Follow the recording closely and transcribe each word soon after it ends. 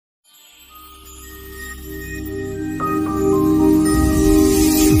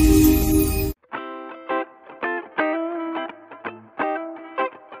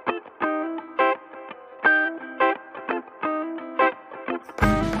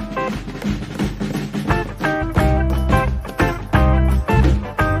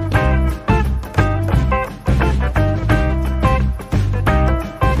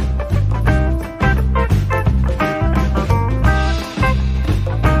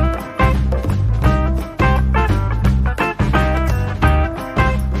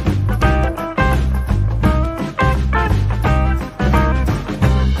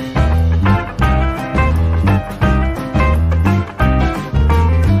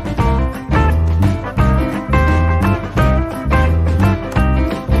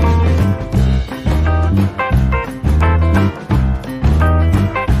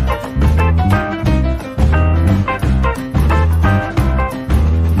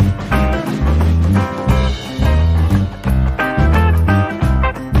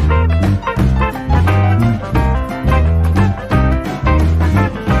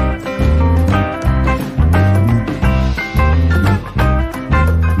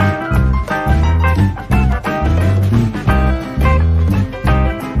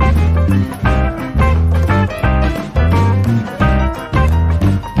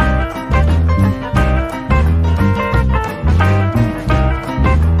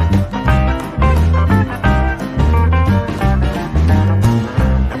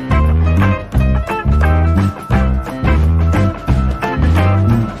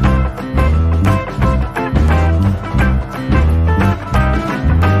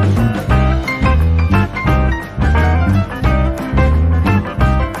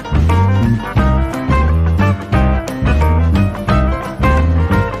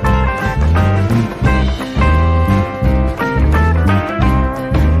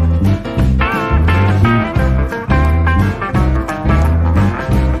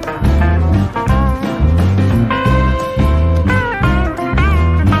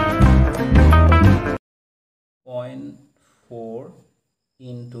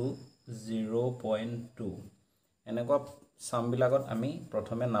into 0.2 এনেকুৱা সাম বিলাকত আমি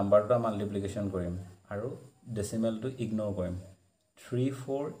প্ৰথমে নাম্বাৰটো মাল্টিপ্লিকেশন কৰিম আৰু ডেসিমেলটো ইগনোৰ কৰিম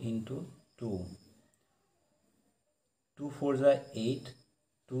 34 into 2 2 4 যা 8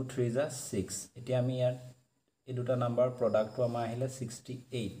 2 3 যা 6 এতিয়া আমি ইয়াত এই দুটা নাম্বাৰ প্ৰডাক্টটো আমাৰ আহিলে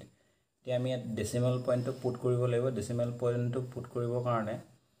 68 এতিয়া আমি ইয়াত ডেসিমেল পইণ্টটো পুট কৰিব লাগিব ডেসিমেল পইণ্টটো পুট কৰিবৰ কাৰণে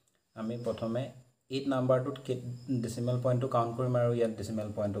আমি প্ৰথমে 8 নাম্বাৰটোত ডেসিমেল পইণ্টটো কাউন্ট কৰিম আৰু ইয়াত ডেসিমেল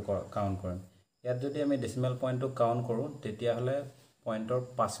পইণ্টটো কাউন্ট কৰিম ইয়াত যদি আমি ডেসিমেল পইণ্টটো কাউন্ট কৰো তেতিয়া হলে পইণ্টৰ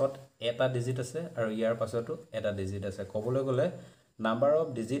পাছত এটা ডিজিট আছে আৰু ইয়াৰ পাছতো এটা ডিজিট আছে ক'বলৈ গলে number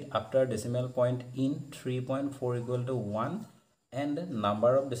of digit after decimal point in 3.4 equal to 1 and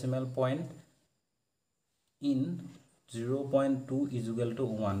number of decimal point in 0.2 is equal to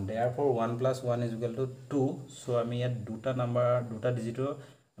 1 therefore 1 plus 1 is equal to 2 so আমি ইয়াত দুটা নাম্বাৰ দুটা ডিজিটৰ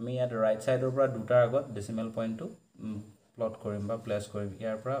আমি ইয়াত ৰাইট সাইডৰ পৰা দুটাৰ আগত ডেসিমেল পইণ্টটো প্লট কৰিম বা প্লেস কৰিম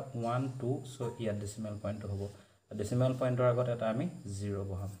ইয়াৰ পৰা 1 2 সো ইয়াত ডেসিমেল পইণ্টটো হ'ব ডেসিমেল পইণ্টৰ আগত এটা আমি 0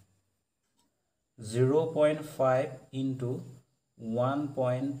 বহাম 0.5 into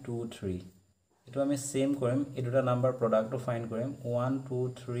 1.23 এটো আমি সেম কৰিম এই দুটা নাম্বাৰ প্ৰডাক্টটো ফাইন্ড কৰিম 1 2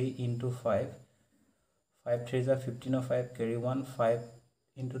 3 into 5 5 3 is 15 of 5 carry 1 5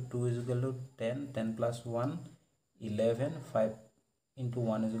 into 2 is equal to 10 10 plus 1 11 5 into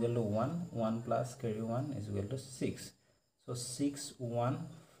 1 is equal to 1 1 plus carry 1 is equal to 6 so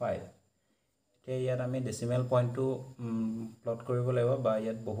 615 তে ইয়াত আমি ডেসিমেল পইণ্টটো প্লট কৰিব লাগিব বা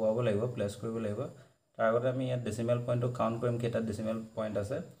ইয়াত বহুৱাব লাগিব প্লেস কৰিব লাগিব তাৰ আগতে আমি ইয়াত ডেসিমেল পইণ্টটো কাউন্ট কৰিম কেটা ডেসিমেল পইণ্ট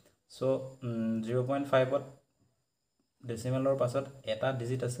আছে সো 0.5 ত ডেসিমেলৰ পাছত এটা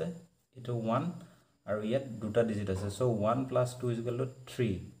ডিজিট আছে এটো 1 আৰু ইয়াত দুটা ডিজিট আছে so 1 plus 2 is equal to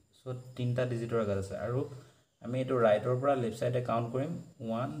 3 so তিনটা ডিজিটৰ আগত আছে আৰু আমি এটো ৰাইটৰ পৰা লেফট সাইডে কাউন্ট কৰিম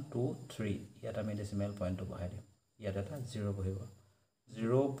 1 2 3 ইয়াত আমি ডেসিমেল পইণ্টটো বহাই দিম ইয়াত এটা 0 বহিব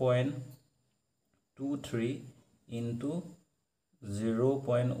 0.23 into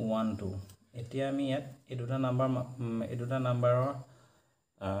 0.12 এতিয়া আমি ইয়াত এই দুটা নাম্বাৰৰ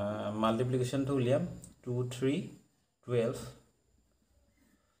মাল্টিপ্লিকেশন টো উলিয়াম 2 3 12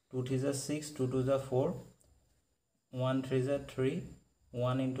 2 3 is 6 2 2 is 4 1 3 is 3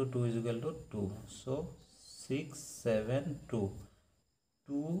 1 into 2 is equal to 2 so 6 7 2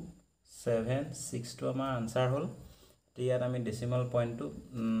 2 7 6 to আমাৰ आंसर হল ইয়াত আমি ডেসিমেল পইণ্টটো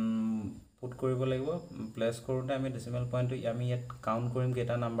পুট কৰিব লাগিব প্লেস কৰোতে আমি ডেসিমেল পইণ্টটো আমি ইয়াত কাউন্ট কৰিম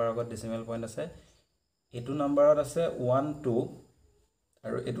কেটা নাম্বাৰ আগত ডেসিমেল পইণ্ট আছে এটো নাম্বাৰত আছে 1 2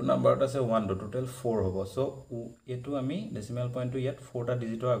 আৰু এটো নাম্বাৰত আছে 1 2 টোটাল 4 হ'ব সো এটো আমি ডেসিমেল পইণ্টটো ইয়াত 4টা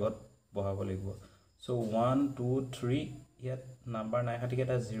ডিজিটৰ আগত বহাব লাগিব সো 1 2 3 ইয়াত নাম্বাৰ নাই হাতিকে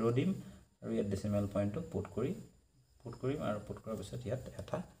এটা 0 দিম আৰু ইয়াত ডেসিমেল পইণ্টটো পুট কৰিম আৰু পুট কৰাৰ পিছত ইয়াত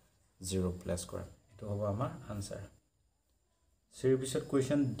এটা 0 প্লেস কৰিম এটো হ'ব আমাৰ answer Series piছত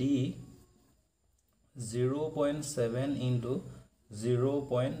question D 0.7 into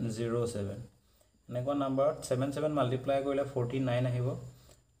 0.07 এনেকুৱা নাম্বাৰত 7 মাল্টিপ্লাই কৰিলে 49 আহিব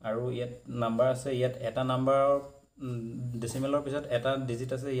আৰু ইয়াত নাম্বাৰ আছে ইয়াত এটা নাম্বাৰৰ ডেসিমেলৰ পিছত এটা ডিজিট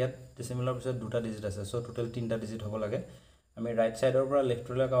আছে ইয়াত ডেসিমেলৰ পিছত দুটা ডিজিট আছে সো টোটাল তিনটা ডিজিট হ'ব লাগে আমি ৰাইট সাইডৰ পৰা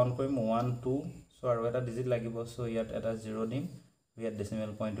লেফটলৈ কাউন্ট কৰিম 1 2 সো আৰু এটা ডিজিট লাগিব সো ইয়াত এটা 0 দিম ইয়াত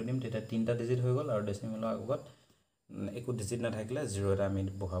ডেসিমেল পইণ্টটো দিম তেতিয়া তিনটা ডিজিট হৈ গ'ল আৰু ডেসিমেলৰ আগত একো ডিজিট নাথাকিলে 0 এটা আমি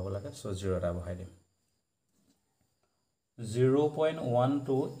বহাব লাগে সো 0 এটা বহাই দিম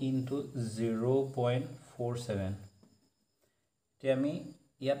 0.12 into 0.47 এতিয়া আমি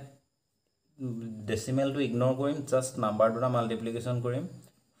ইয়াত decimal to ignore কৰিম just number দুটা multiplication কৰিম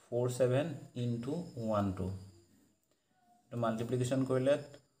 47 into 12 তো multiplication কৰিলে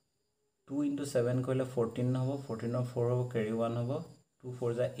 2 into 7 কৰিলে 14 হ'ব 14 of 4 হ'ব carry 1 হ'ব 2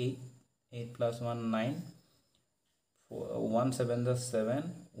 4 ja 8 8 plus 1 9 1 7 ja 7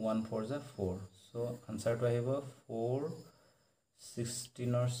 1 4 ja 4 so answer to আহিব 4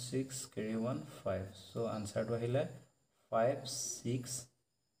 16 or 6 carry 1 5 so answer to আহিলে 5 6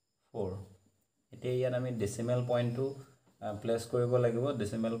 4 এতিয়া ইয়াত আমি ডেসিমেল পইণ্টটো প্লেস কৰিব লাগিব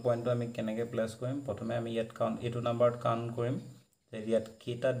ডেসিমেল পইণ্টটো আমি কেনেকৈ প্লেস কৰিম প্ৰথমে আমি ইয়াত কাউন্ট এটো নাম্বাৰত কাউন্ট কৰিম যে ইয়াত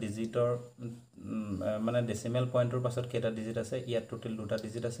কেটা ডিজিটৰ মানে ডেসিমেল পইণ্টৰ পাছত কেটা ডিজিট আছে ইয়াত টোটাল দুটা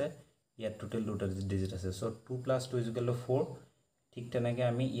ডিজিট আছে ইয়াত টোটাল দুটা ডিজিট আছে সো 2 + 2 = 4 ঠিক তেনেকৈ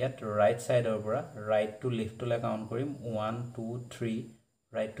আমি ইয়াত ৰাইট সাইডৰ পৰা ৰাইট টু লেফটলৈ কাউন্ট কৰিম 1 2 3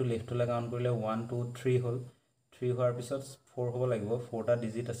 ৰাইট টু লেফটলৈ কাউন্ট কৰিলে 1 2 3 হ'ল 3 হোৱাৰ পিছত 4 হ'ব লাগিব 4টা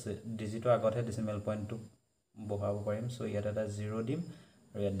ডিজিট আছে ডিজিটৰ আগতহে ডেসিমেল পইণ্টটো বহাব পাৰিম সো ইয়াত এটা 0 দিম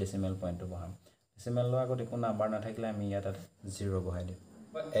আৰু ইয়াত ডেসিমেল পইণ্টটো বহাম ডেসিমেলৰ আগত একো নাম্বাৰ নাথাকিলে আমি ইয়াত এটা 0 বহাই দিম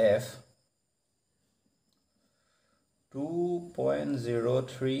f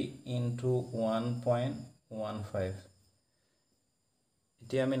 2.03 into 1.15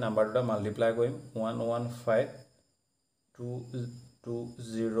 এতিয়া আমি নাম্বাৰ দুটা মাল্টিপ্লাই কৰিম 115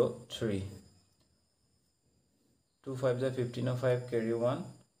 203 2 5 ja 15 of 5 carry 1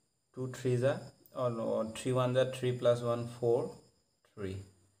 2 3 ja 3 1 ja 3 plus 1 4 3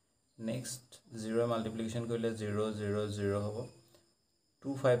 next 0 multiplication কৰিলে 0 0 0 হ'ব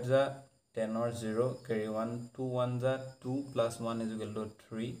 2 5 ja 10 or 0 carry 1 2 1 ja 2 plus 1 is equal to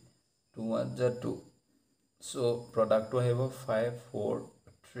 3 2 1 ja 2 so product to আহিব 5 4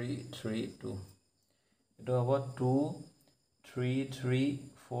 3 3 2 এটো হ'ব 2 3 3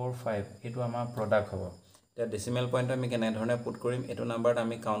 4 5 এটো আমাৰ product হ'ব তে ডেসিমেল পইণ্ট আমি কেনে ধৰণে পুট কৰিম এটো নাম্বাৰত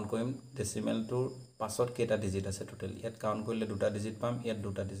আমি কাউন্ট কৰিম ডেসিমেলটোৰ পাছত কেটা ডিজিট আছে টোটাল ইয়াত কাউন্ট কৰিলে দুটা ডিজিট পাম ইয়াত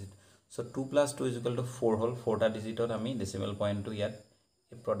দুটা ডিজিট সো 2 + 2 = 4 হ'ল 4টা ডিজিটত আমি ডেসিমেল পইণ্টটো ইয়াত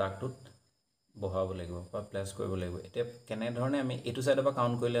এই প্ৰডাক্টটোত বহাব লাগিব বা প্লেস কৰিব লাগিব এতিয়া কেনে ধৰণে আমি এটো সাইডৰ পৰা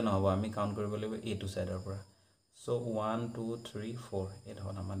কাউন্ট কৰিলে নহব আমি কাউন্ট কৰিব লাগিব এটো সাইডৰ পৰা সো 1 2 3 4 এটো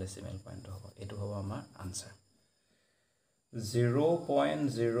হ'ল আমাৰ ডেসিমেল পইণ্ট হ'ব এটো হ'ব আমাৰ আনসাৰ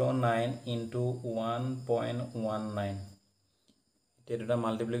 0.09 into 1.19 এতিয়া দুটা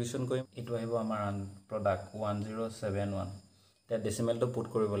মাল্টিপ্লিকেশন কৰিম এটো আহিব আমাৰ প্ৰডাক্ট 1071 তে ডেসিমেলটো পুট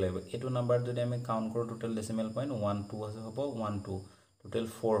কৰিব লাগিব এটো নাম্বাৰ যদি আমি কাউন্ট কৰো টোটাল ডেসিমেল পইণ্ট 12 আছে হ'ব 12 টোটাল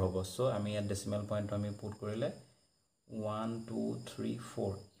 4 হ'ব সো আমি ইয়াত ডেসিমেল পইণ্টটো আমি পুট কৰিলে 1 2 3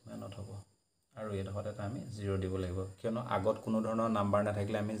 4 ইমানত হ'ব আৰু এডখত এটা আমি 0 দিব লাগিব কিয়নো আগত কোনো ধৰণৰ নাম্বাৰ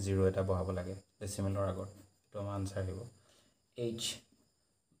নাথাকিলে আমি 0 এটা বহাব লাগে ডেসিমেলৰ আগত এটো আমাৰ আনসাৰ হ'ব H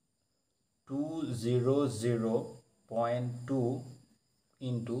 200.2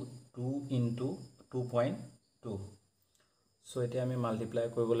 into 2 into 2.2 so এতিয়া আমি মাল্টিপ্লাই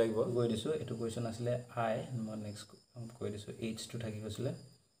কৰিব লাগিব গৈ দিছো এটো কোৱেশ্চন আছিলে I মই নেক্সট কৈ দিছো H টো থাকি গৈছিলে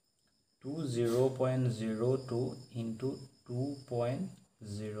 20.02 into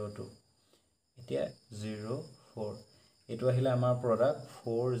 2.02 এতিয়া 04 এটো আহিলে আমাৰ প্ৰডাক্ট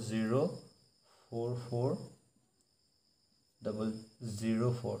 4044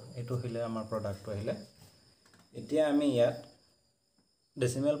 004 এটো হইলে আমাৰ প্ৰডাক্টটো আহিলে এতিয়া আমি ইয়াত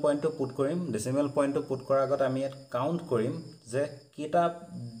ডেসিমেল পইণ্টটো পুট কৰিম ডেসিমেল পইণ্টটো পুট কৰাৰ আগত আমি ইয়াত কাউন্ট কৰিম যে কেটা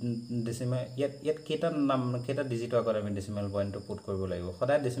ডেসিমেল ইয়াত কেটা ডিজিটৰ আগত আমি ডেসিমেল পইণ্টটো পুট কৰিব লাগিব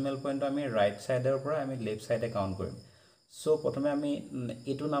সদায় ডেসিমেল পইণ্টটো আমি ৰাইট সাইডৰ পৰা আমি লেফট সাইডে কাউন্ট কৰিম সো প্ৰথমে আমি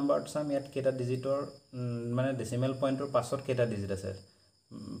এটো নাম্বাৰত চাম ইয়াত কেটা ডিজিটৰ মানে ডেসিমেল পইণ্টৰ পাছত কেটা ডিজিট আছে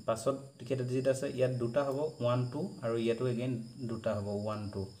পাছত কেটা ডিজিট আছে ইয়াত দুটা হ'ব 1 2 আৰু ইয়াতো এগেইন দুটা হ'ব 1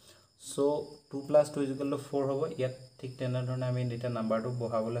 2 সো 2 + 2 = 4 হ'ব ইয়াত ঠিক তেনে ধৰণে আমি এটা নাম্বাৰটো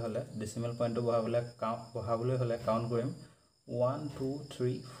বহাবলৈ হলে ডেসিমেল পইণ্টটো বহাবলৈ হলে কাউন্ট কৰিম 1 2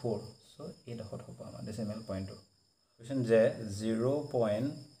 3 4 সো এডখত হ'ব আমাৰ ডেসিমেল পইণ্টটো কোৱেশ্চন যে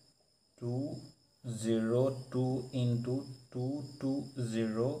 0.202 into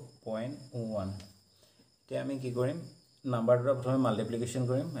 220.1 এতিয়া আমি কি কৰিম number to prothome multiplication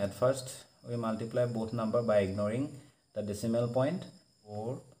korim. At first we multiply both number by ignoring the decimal point.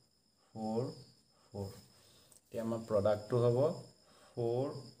 4 4 4. এতিয়া আমাৰ প্ৰডাক্টটো হ'ব 4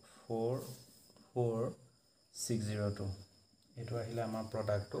 4 4 602. এইটো আহিলে আমাৰ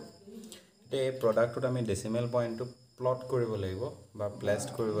প্ৰডাক্টটো। এতিয়া এই প্ৰডাক্টটোত আমি ডেসিমেল পইণ্টটো প্লট কৰিব লাগিব বা প্লেস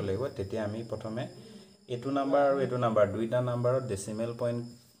কৰিব লাগিব। তেতিয়া আমি প্ৰথমে এইটো নাম্বাৰ আৰু এইটো নাম্বাৰ দুইটা নাম্বাৰৰ ডেসিমেল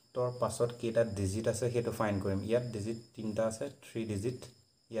পইণ্টৰ পাছত কেইটা ডিজিট আছে সেইটো ফাইন্ড কৰিম। ইয়াত ডিজিট তিনটা আছে 3 ডিজিট,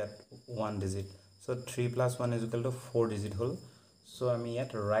 ইয়াত 1 ডিজিট। সো 3 + 1 = 4 ডিজিট হল। সো আমি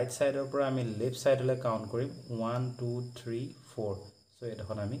ইয়াত রাইট সাইডৰ পৰা আমি লেফট সাইডলৈ কাউন্ট কৰিম 1 2 3 4। সো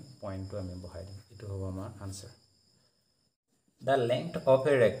এডখন আমি পইণ্টটো আমি বহাই দিম। এটো হ'ব আমাৰ answer. The length of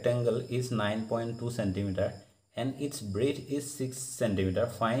a rectangle is 9.2 cm and its breadth is 6 cm.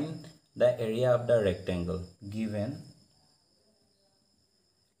 Find the area of the rectangle. Given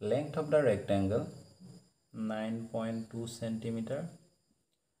length of the rectangle 9.2 cm,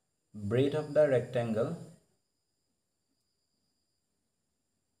 breadth of the rectangle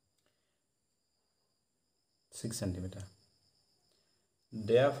 6 cm.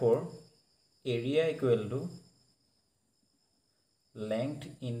 Therefore, area equal to length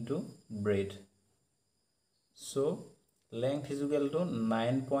into breadth. So length is equal to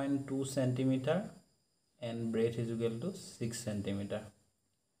 9.2 cm and breadth is equal to 6 cm.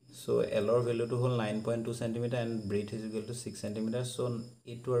 So L or value to whole 9.2 cm and breadth is equal to 6 cm. So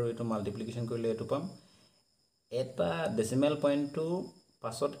etu aru etu multiplication korile etu pam. Eta decimal point to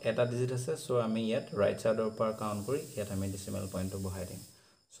pasot eta digit ase. So ami yat right side or par count kori yat ami decimal point to bohai dim.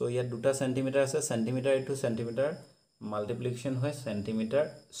 So yat duta centimeter ase, centimeter into centimeter multiplication hoy centimeter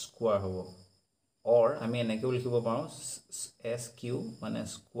square hobo. Or আমি এনেকে লিখিব পাৰো SQ মানে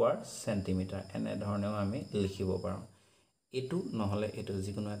square centimetre এনে ধৰণেও আমি লিখিব পাৰো। এটু নহলে এটু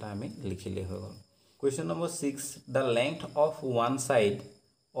যিকোনো এটা আমি লিখিলে হৈ গল। Question number 6. The length of one side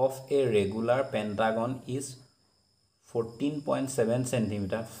of a regular pentagon is 14.7 cm.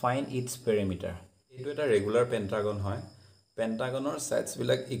 Find its perimeter. এটু এটা রেগুলার পেন্টাগন হয়। পেন্টাগনৰ সাইডস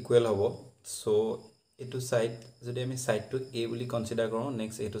বিলাক ইকুয়াল হ'ব। সো এটু সাইড যদি আমি সাইড টু A বুলি কনসিডার কৰো,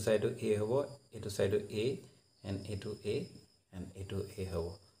 নেক্সট এটু সাইড A হ'ব, এটু সাইড A and এটু A and এটু A হ'ব।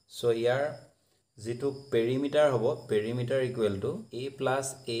 সো ইয়াৰ যেটো পেৰিমিটাৰ হ'ব, perimeter equal to A plus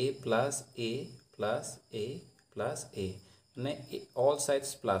A plus A plus A plus A, মানে অল সাইডস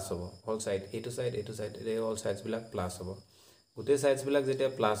প্লাস হ'ব। অল সাইড এটু সাইড অল সাইডস বিলাক প্লাস হ'ব। গোটে সাইডস বিলাক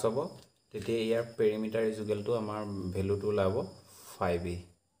যেতিয়া প্লাস হ'ব তেতিয়া ইয়াৰ পেৰিমিটাৰ ইজ ইকুৱেল টু আমাৰ ভ্যালুটো লাভ 5A।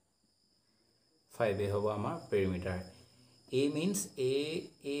 5A hobo amar perimeter. A means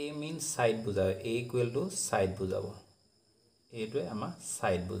side bujabo. A equal to side bujabo. A to amar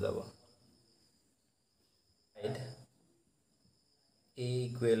side bujabo. Side A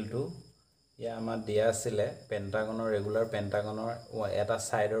equal to ya amar dia asile pentagonor regular pentagonor eta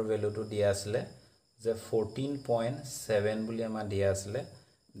side or value to dia asile je 14.7 buli amar dia asile.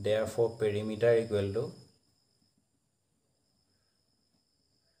 Therefore perimeter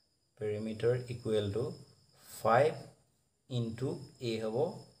equal to $5 into A hobo.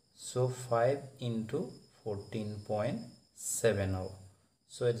 So 5 into 14.7 hobo.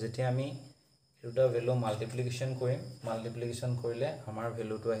 So jeti ami eta value multiplication korim, multiplication korile amar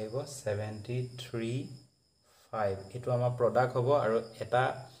value to ahibo 73.5. etu amar product hobo aru eta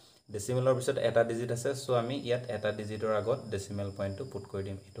decimal or bisot eta digit ase. So ami yat eta digit or agot decimal point to put kori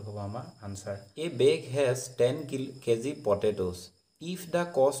dim. etu hobo amar answer. A bag has 10 kg potatoes. If the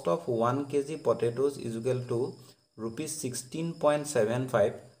cost of 1 kg potatoes is equal to rupees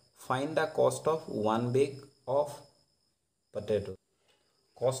 16.75, find the cost of 1 bag of potatoes.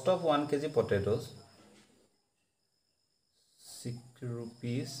 Cost of 1 kg potatoes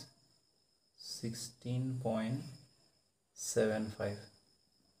rupees 16.75.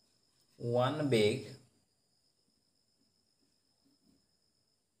 1 bag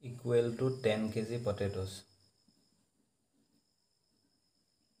equal to 10 kg potatoes.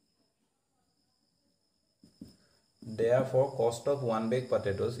 Therefore, cost of 1 bag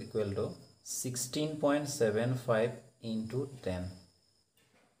potatoes equal to 16.75 into 10.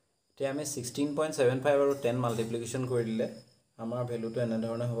 Te ame 16.75 aru 10 multiplication kori dile amar value to ene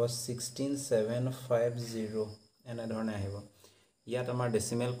dhorone hobo 16750 ene dhorone ahibo. Yat amar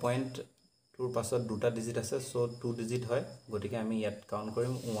decimal point tur pasot duta digit ase, so 2 digit hoy, gotike ami yat count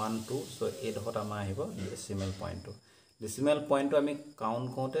korim 1 2. so e dhot amar ahibo decimal point to. Decimal point to ami count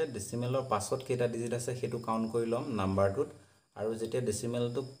kote decimal or pasot keta digit ase hetu count kori lom number tut aru jetia decimal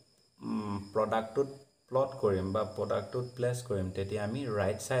to product tut plot korim ba product tut place korim tetia ami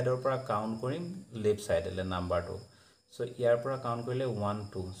right side or pora count korim left side le number to. So iar pora count korile 1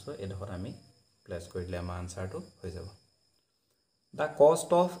 2. so e dhot ami place korile amar answer to hoi jabo. The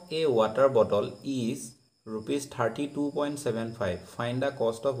cost of a water bottle is rupees 32.75. Find the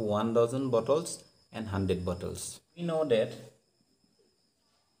cost of 1 dozen bottles and 100 bottles. We know that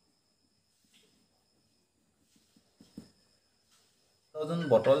 1000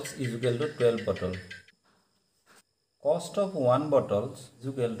 bottles is equal to 12 bottles. Cost of 1 bottle is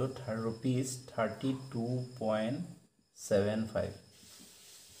equal to rupees 32.75.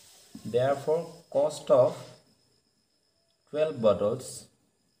 Therefore, cost of 12 bottles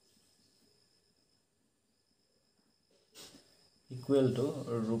equal to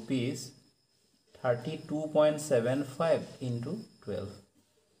rupees 32.75 into 12.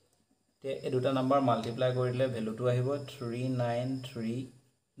 এই দুটা number multiply কৰিলে ভ্যালুটো আহিব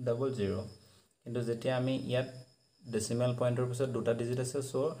 39300 কিন্তু যেতিয়া আমি ইয়াত decimal পয়েন্টৰ পিছত দুটা ডিজিট আছে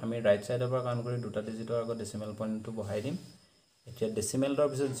সো আমি ৰাইট সাইডৰ পৰা কাউন্ট কৰি দুটা ডিজিটৰ আগত ডেসিমেল পয়েন্টটো বহাই দিম এতিয়া ডেসিমেলৰ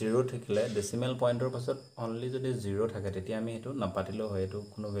পিছত 0 থাকিলে ডেসিমেল পয়েন্টৰ পিছত অনলি যদি 0 থাকে তেতিয়া আমি এটো নাপাতিলেও হয় এটো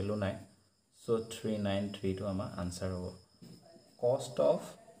কোনো ভ্যালু নাই সো 393 টো আমাৰ আনসাৰ হ'ব cost of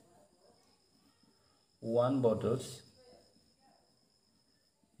 1 bottles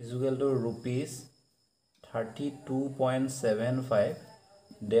is equal to rupees 32.75.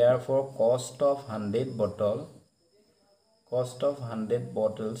 Therefore, cost of 100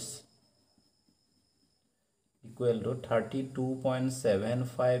 bottles equal to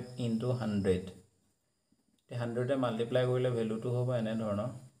 32.75 into 100. 100 multiply কৰিলে ভ্যালুটো হ'ব এনে ধৰণৰ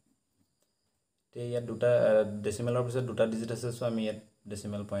তে ইয়া দুটা ডেসিমেলৰ পিছত দুটা ডিজিট আছে সো আমি ইয়াত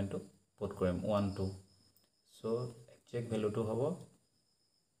ডেসিমেল পয়েন্টটো পুট কৰিম 1 2 সো এক্সাক্ট ভ্যালুটো হ'ব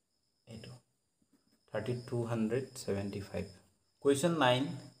এটো 3275. Question 9.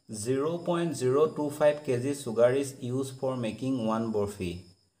 0.025 kg sugar is used for making 1 burfi.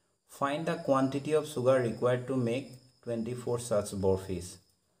 Find the quantity of sugar required to make 24 such burfis.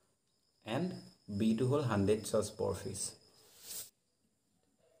 And B to whole 100 such burfis.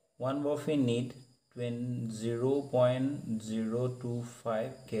 1 burfi need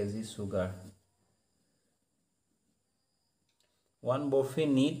 0.025 kg sugar. 1 burfi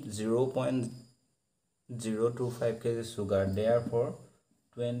need 0.025 kg sugar. Therefore,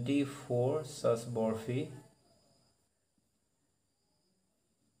 24 such burfi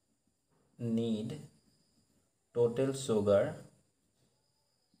need total sugar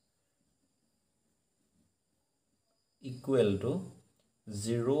equal to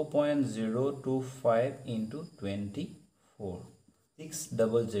 0.025 into 24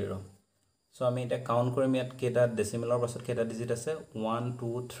 600. So আমি এটা count কৰিম ইয়াত কেটা ডেসিমেলৰ পাছত কেটা digit আছে 1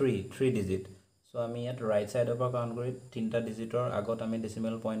 2 3 3 digit so আমি ইয়াত ৰাইট সাইডৰ পৰা কাউন্ট কৰি তিনটা ডিজিটৰ আগত আমি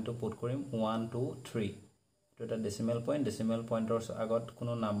ডেসিমেল পয়েন্টটো পুট কৰিম 1 2 3 এটো এটা ডেসিমেল পয়েন্টৰ আগত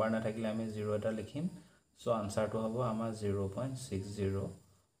কোনো নাম্বাৰ না থাকিলে আমি 0 এটা লিখিম সো আনসাৰটো হ'ব আমাৰ 0.60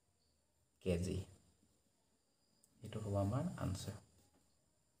 কেজি এটো হ'ব আমাৰ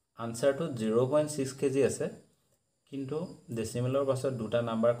আনসাৰটো 0.6 কেজি আছে কিন্তু ডেসিমেলৰ পাছত দুটা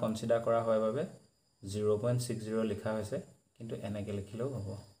নাম্বাৰ কনসিডাৰ কৰা হয় বাবে 0.60 লিখা হৈছে কিন্তু এনেকে লিখিলেও হ'ব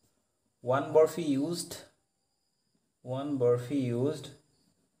one burfi used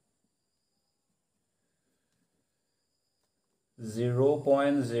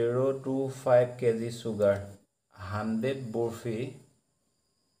 0.025 kg sugar 100 burfi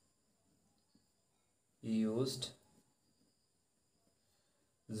used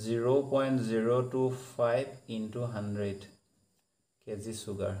 0.025 into 100 kg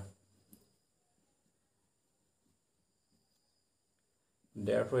sugar.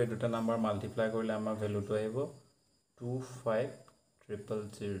 Therefore, এই দুটা নাম্বার মাল্টিপ্লাই কৰিলে আমাৰ ভ্যালুটো আহিব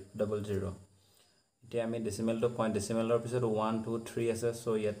 2500000. এতিয়া আমি ডেসিমেলটো পয়েন্ট ডেসিমেলৰ পিছত 1 2 3 আছে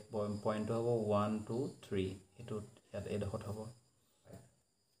সো ইয়াত পয়েন্টটো হ'ব 1 2 3 এটো ইয়াত এডখত হ'ব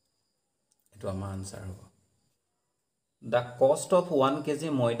এটো আমাৰ আনসাৰ হ'ব The cost of 1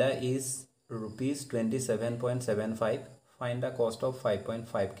 kg moida is rupees 27.75. Find the cost of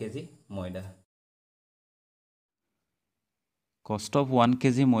 5.5 kg moida. Cost of 1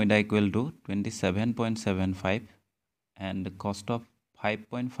 kg moida equal to 27.75 and the cost of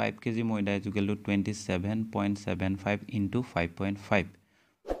 5.5 kg moida is equal to 27.75 into 5.5.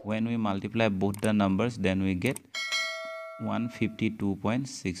 When we multiply both the numbers then we get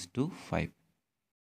 152.625.